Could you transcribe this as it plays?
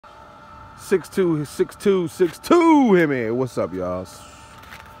626262 Hemi. What's up, y'all?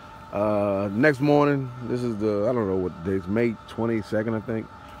 Next morning, this is the, I don't know what day, it's May 22nd, I think.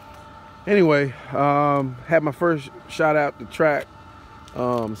 Anyway, had my first shot out the track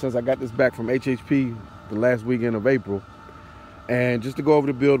since I got this back from HHP the last weekend of April. And just to go over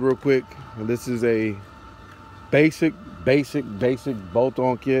the build real quick, this is a basic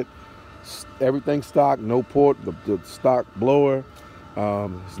bolt-on kit. Everything stock, no port, the stock blower.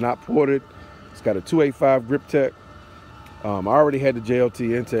 It's not ported. It's got a 285 grip tech. I already had the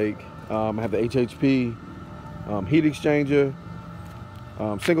JLT intake. I have the HHP heat exchanger,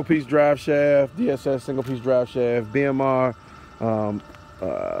 single piece drive shaft, DSS single piece drive shaft, BMR,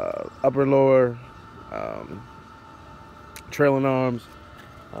 upper and lower, trailing arms,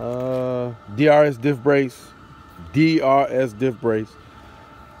 DRS diff brace,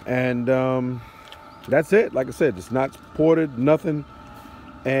 and that's it. Like I said, it's not ported, nothing.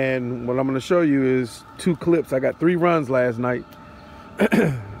 And what I'm going to show you is two clips. I got 3 runs last night.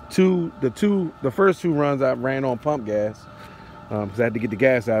 The first 2 runs I ran on pump gas because I had to get the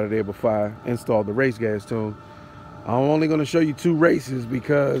gas out of there before I installed the race gas tune. I'm only going to show you 2 races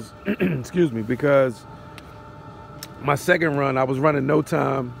because, excuse me, because my second run I was running no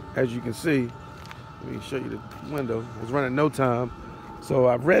time, as you can see. Let me show you the window. I was running no time, so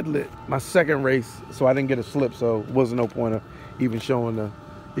I red lit my second race, so I didn't get a slip. So it wasn't no point of even showing the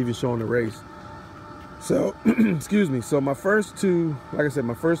race. So excuse me. So my first 2, like I said,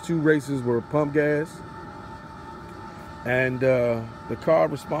 my first 2 races were pump gas, and the car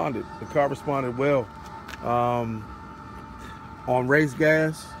responded. The car responded well on race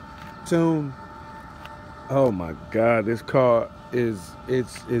gas tune. Oh my God, this car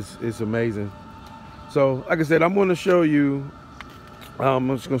it's amazing. So like I said, I'm going to show you. I'm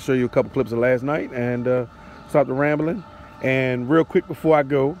just going to show you a couple clips of last night and stop the rambling. And real quick before I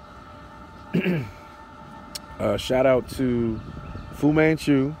go, shout out to Fu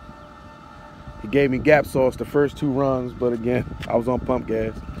Manchu. He gave me gap sauce the first 2 runs, but again, I was on pump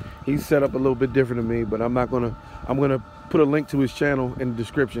gas. He's set up a little bit different than me, but I'm gonna put a link to his channel in the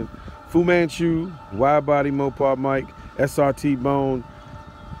description. Fu Manchu, wide body Mopar mic, SRT bone,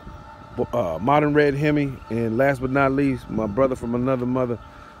 modern red Hemi, and last but not least, my brother from another mother,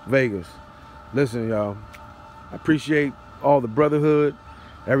 Vegas. Listen, y'all, I appreciate all the brotherhood.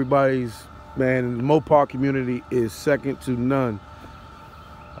 Everybody's, man, the Mopar community is second to none.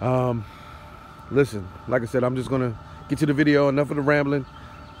 Listen, like I said, I'm just gonna get to the video. Enough of the rambling.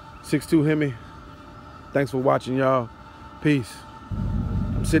 6'2" Hemi. Thanks for watching, y'all. Peace.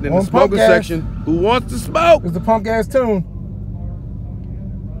 I'm sitting in the smoking section. Who wants to smoke? It's the pump gas tune.